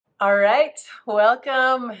All right,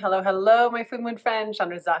 welcome. Hello, my Food Moon friend.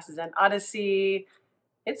 Chandra Zas is in Odyssey.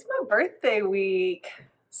 It's my birthday week.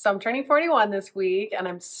 So I'm turning 41 this week, and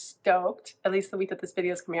I'm stoked. At least the week that this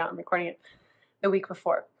video is coming out, I'm recording it the week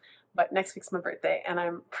before. But next week's my birthday, and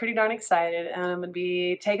I'm pretty darn excited. And I'm gonna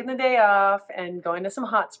be taking the day off and going to some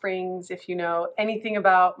hot springs. If you know anything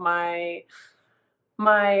about my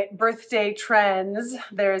birthday trends,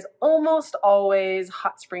 there's almost always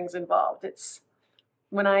hot springs involved. It's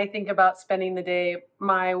when I think about spending the day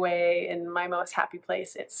my way in my most happy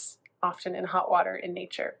place, it's often in hot water in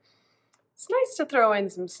nature. It's nice to throw in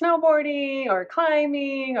some snowboarding or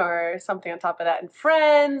climbing or something on top of that, and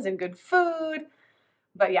friends and good food.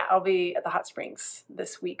 But yeah, I'll be at the hot springs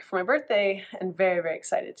this week for my birthday and very, very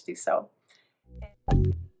excited to do so.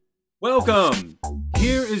 Welcome!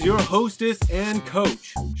 Here is your hostess and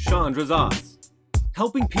coach, Chandra Zas,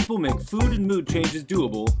 helping people make food and mood changes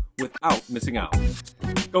doable without missing out.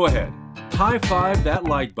 Go ahead, high five that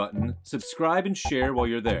like button, subscribe and share while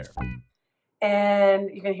you're there. And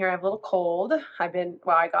you can hear I have a little cold. I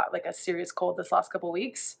got like a serious cold this last couple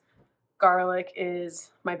weeks. Garlic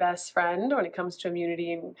is my best friend when it comes to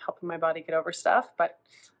immunity and helping my body get over stuff, but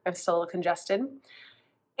I'm still a little congested.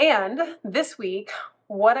 And this week,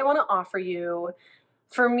 what I want to offer you,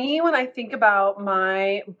 for me, when I think about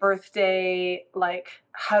my birthday, like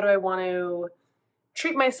how do I want to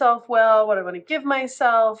treat myself well? What do I want to give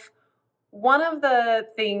myself? One of the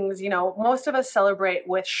things, most of us celebrate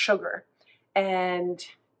with sugar and,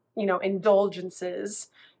 indulgences,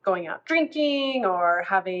 going out drinking or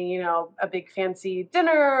having, a big fancy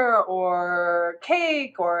dinner or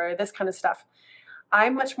cake or this kind of stuff.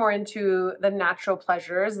 I'm much more into the natural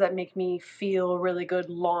pleasures that make me feel really good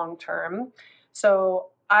long term. So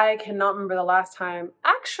I cannot remember the last time.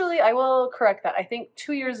 Actually, I will correct that. I think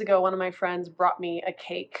 2 years ago, one of my friends brought me a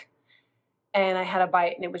cake and I had a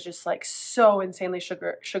bite and it was just like so insanely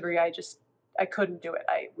sugary. I couldn't do it.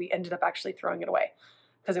 We ended up actually throwing it away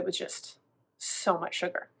because it was just so much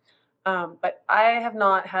sugar. But I have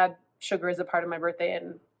not had sugar as a part of my birthday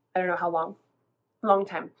in I don't know how long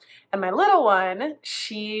time. And my little one,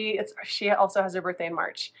 she also has her birthday in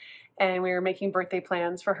March, and we were making birthday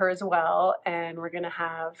plans for her as well. And we're gonna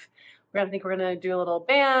do a little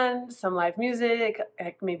band, some live music,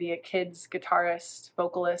 maybe a kid's guitarist,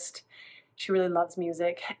 vocalist. She really loves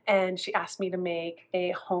music, and she asked me to make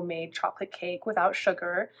a homemade chocolate cake without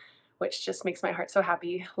sugar, which just makes my heart so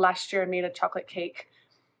happy. Last year I made a chocolate cake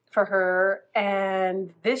for her,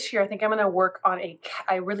 and this year I think I'm gonna work on I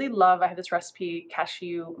have this recipe,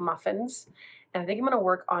 cashew muffins, and I think I'm gonna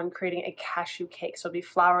work on creating a cashew cake. So it'll be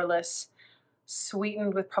flourless,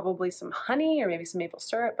 sweetened with probably some honey or maybe some maple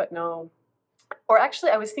syrup, but no. Or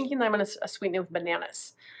actually I was thinking that I'm gonna sweeten it with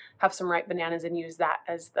bananas, have some ripe bananas and use that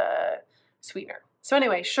as the sweetener. So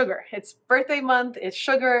anyway, sugar. It's birthday month, it's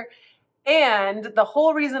sugar, and the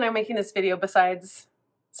whole reason I'm making this video, besides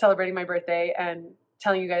celebrating my birthday and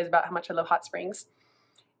telling you guys about how much I love hot springs,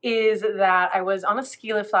 is that I was on a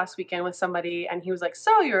ski lift last weekend with somebody and he was like,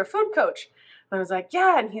 "So you're a food coach?" And I was like,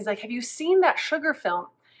 "Yeah." And he's like, "Have you seen that sugar film?"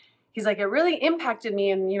 He's like, "It really impacted me,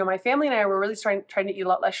 and my family and I were really trying to eat a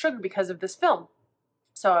lot less sugar because of this film."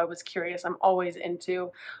 So I was curious. I'm always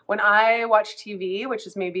into, when I watch TV, which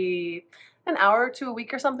is maybe an hour to a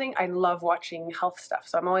week or something, I love watching health stuff.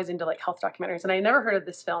 So I'm always into like health documentaries, and I never heard of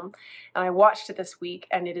this film, and I watched it this week,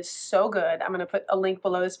 and it is so good. I'm going to put a link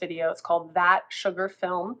below this video. It's called That Sugar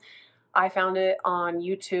Film. I found it on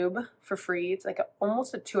YouTube for free. It's like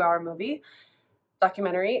almost a 2-hour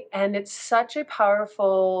documentary, and it's such a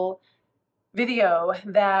powerful video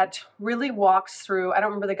that really walks through, I don't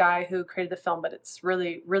remember the guy who created the film, but it's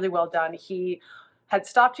really, really well done. He had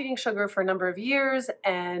stopped eating sugar for a number of years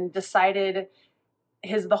and decided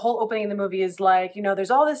the whole opening of the movie is like,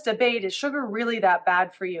 there's all this debate, is sugar really that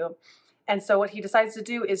bad for you? And so what he decides to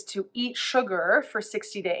do is to eat sugar for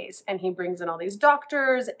 60 days. And he brings in all these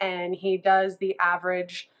doctors and he does the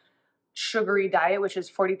average sugary diet, which is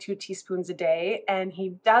 42 teaspoons a day. And he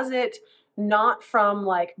does it not from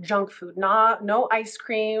like junk food, no ice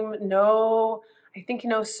cream, no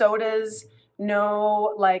sodas,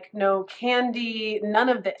 no candy, none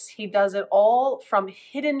of this. He does it all from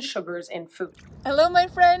hidden sugars in food. Hello, my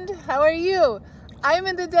friend. How are you? I'm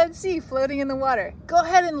in the Dead Sea, floating in the water. Go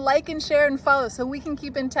ahead and like and share and follow so we can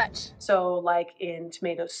keep in touch. So like in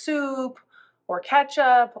tomato soup or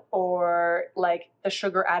ketchup, or like the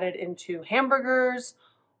sugar added into hamburgers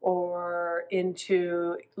or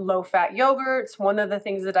into low-fat yogurts. One of the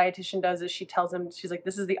things the dietitian does is she tells them, she's like,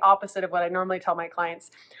 this is the opposite of what I normally tell my clients,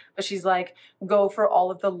 but she's like, go for all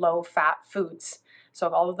of the low-fat foods.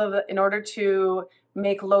 So in order to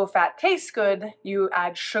make low fat taste good, you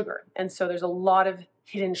add sugar. And so there's a lot of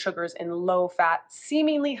hidden sugars in low fat,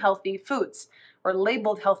 seemingly healthy foods or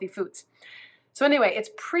labeled healthy foods. So anyway, it's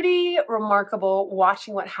pretty remarkable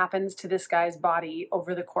watching what happens to this guy's body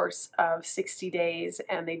over the course of 60 days.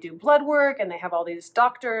 And they do blood work and they have all these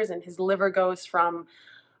doctors, and his liver goes from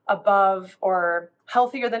above or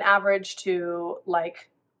healthier than average to like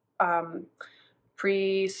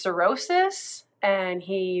pre-cirrhosis, and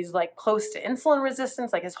he's like close to insulin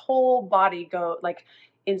resistance. Like his whole body go like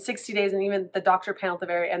in 60 days, and even the doctor panel at the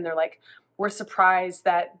very end, they're like, we're surprised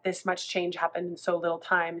that this much change happened in so little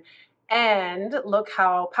time. And look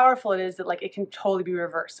how powerful it is that like it can totally be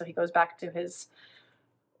reversed. So he goes back to his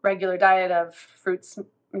regular diet of fruits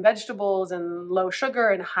and vegetables and low sugar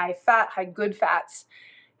and high fat, high good fats.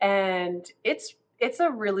 And it's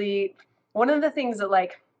a really, one of the things that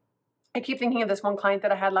like, I keep thinking of this one client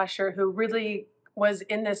that I had last year who really was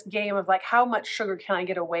in this game of like, how much sugar can I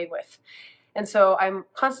get away with? And so I'm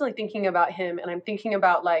constantly thinking about him, and I'm thinking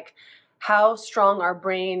about like how strong our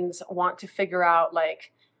brains want to figure out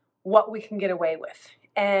like what we can get away with.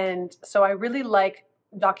 And so I really like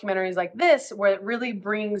documentaries like this, where it really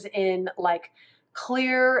brings in like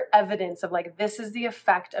clear evidence of like, this is the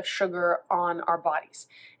effect of sugar on our bodies.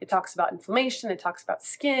 It talks about inflammation, it talks about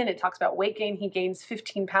skin, it talks about weight gain. He gains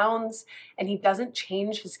 15 pounds and he doesn't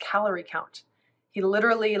change his calorie count. He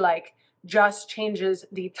literally like just changes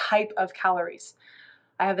the type of calories.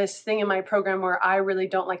 I have this thing in my program where I really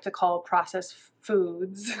don't like to call processed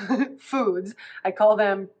foods foods. I call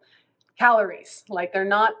them calories. Like they're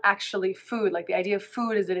not actually food. Like the idea of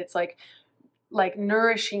food is that it's like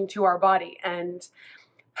nourishing to our body, and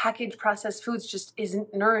packaged processed foods just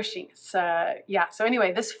isn't nourishing. So so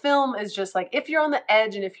anyway, this film is just like, if you're on the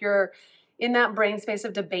edge and if you're in that brain space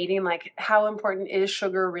of debating like how important is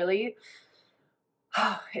sugar really,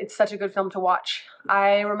 it's such a good film to watch.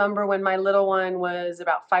 I remember when my little one was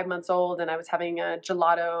about 5 months old and I was having a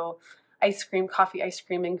gelato coffee ice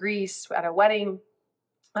cream in Greece at a wedding,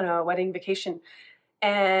 on a wedding vacation.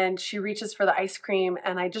 And she reaches for the ice cream,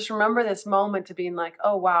 and I just remember this moment to being like,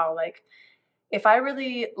 oh wow, like if I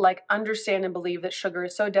really like understand and believe that sugar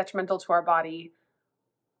is so detrimental to our body,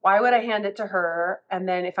 why would I hand it to her? And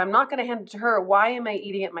then if I'm not going to hand it to her, why am I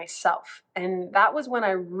eating it myself? And that was when I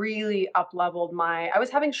really up-leveled I was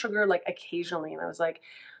having sugar like occasionally, and I was like,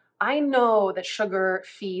 I know that sugar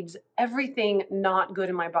feeds everything not good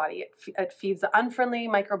in my body. It feeds the unfriendly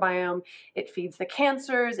microbiome, it feeds the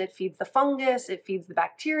cancers, it feeds the fungus, it feeds the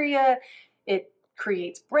bacteria, it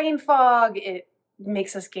creates brain fog, it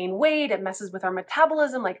makes us gain weight, it messes with our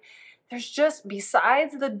metabolism. Like there's just,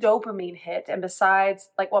 besides the dopamine hit and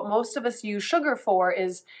besides like what most of us use sugar for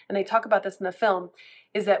is, and they talk about this in the film,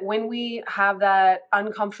 is that when we have that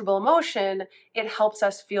uncomfortable emotion, it helps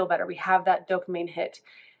us feel better. We have that dopamine hit.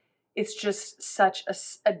 It's just such a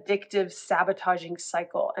addictive, sabotaging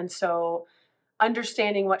cycle. And so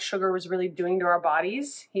understanding what sugar was really doing to our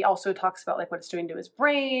bodies, he also talks about like what it's doing to his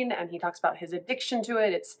brain, and he talks about his addiction to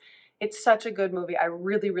it. It's such a good movie. I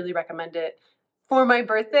really, really recommend it. For my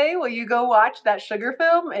birthday, will you go watch that sugar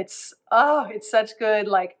film? It's such good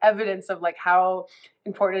like evidence of like how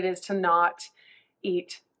important it is to not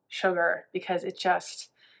eat sugar, because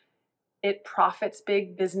it profits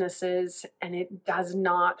big businesses and it does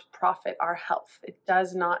not profit our health. It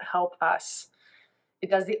does not help us.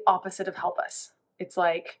 It does the opposite of help us. It's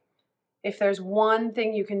like, if there's one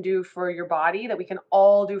thing you can do for your body that we can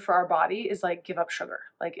all do for our body is like give up sugar.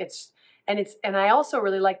 Like and I also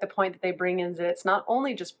really like the point that they bring in that it's not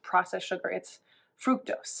only just processed sugar, it's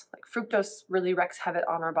fructose. Like fructose really wreaks havoc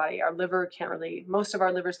on our body. Most of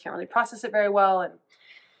our livers can't really process it very well. And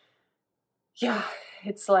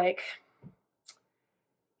it's like,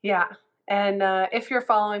 and if you're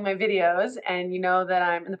following my videos and you know that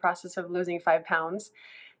I'm in the process of losing 5 pounds,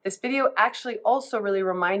 this video actually also really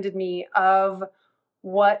reminded me of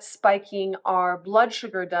what spiking our blood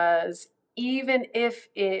sugar does, even if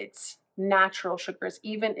it's natural sugars,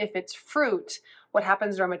 even if it's fruit, what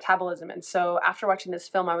happens to our metabolism. And so after watching this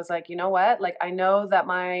film, I was like, you know what? Like, I know that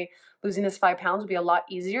my losing this 5 pounds would be a lot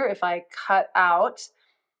easier if I cut out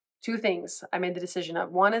 2 things. I made the decision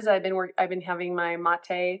of. One is I've been having my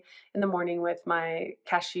mate in the morning with my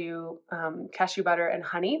cashew butter and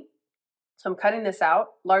honey. So I'm cutting this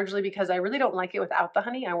out largely because I really don't like it without the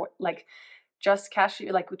honey. I like just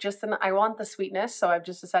cashew, I want the sweetness. So I've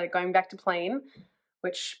just decided going back to plain,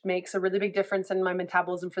 which makes a really big difference in my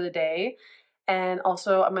metabolism for the day. And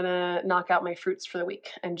also I'm going to knock out my fruits for the week,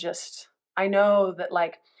 and I know that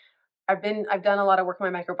like I've done a lot of work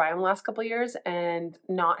on my microbiome the last couple of years and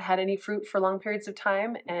not had any fruit for long periods of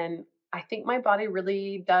time. And I think my body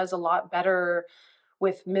really does a lot better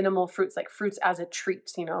with minimal fruits, like fruits as a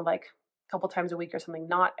treat, like a couple times a week or something,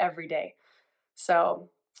 not every day. So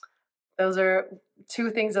those are two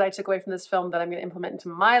things that I took away from this film that I'm going to implement into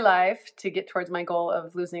my life to get towards my goal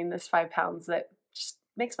of losing this 5 pounds that just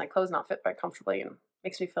makes my clothes not fit very comfortably and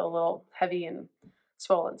makes me feel a little heavy and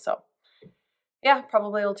swollen. So yeah,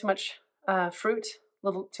 probably a little too much fruit, a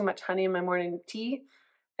little too much honey in my morning tea.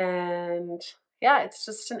 And yeah, it's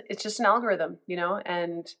just an algorithm,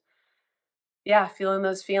 and yeah, feeling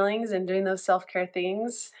those feelings and doing those self-care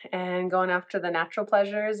things and going after the natural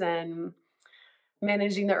pleasures and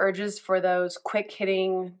managing the urges for those quick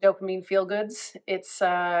hitting dopamine feel goods. It's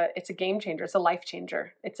a game changer. It's a life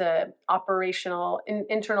changer. It's a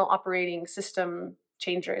internal operating system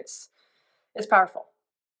changer. It's powerful.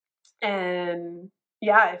 And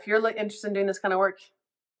yeah, if you're interested in doing this kind of work,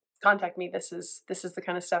 contact me. This is the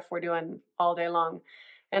kind of stuff we're doing all day long.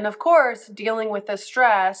 And of course, dealing with the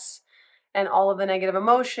stress and all of the negative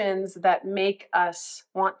emotions that make us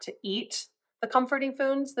want to eat the comforting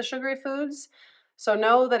foods, the sugary foods. So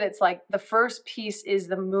know that it's like the first piece is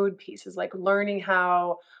the mood piece, is like learning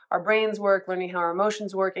how our brains work, learning how our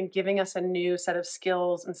emotions work, and giving us a new set of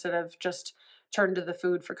skills instead of just turn to the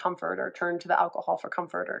food for comfort or turn to the alcohol for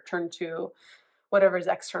comfort or turn to whatever is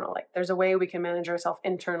external. Like there's a way we can manage ourselves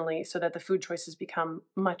internally so that the food choices become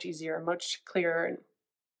much easier, much clearer and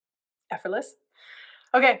effortless.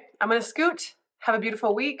 Okay, I'm going to scoot. Have a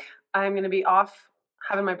beautiful week. I'm going to be off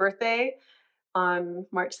having my birthday on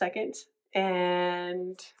March 2nd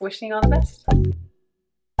and wishing you all the best.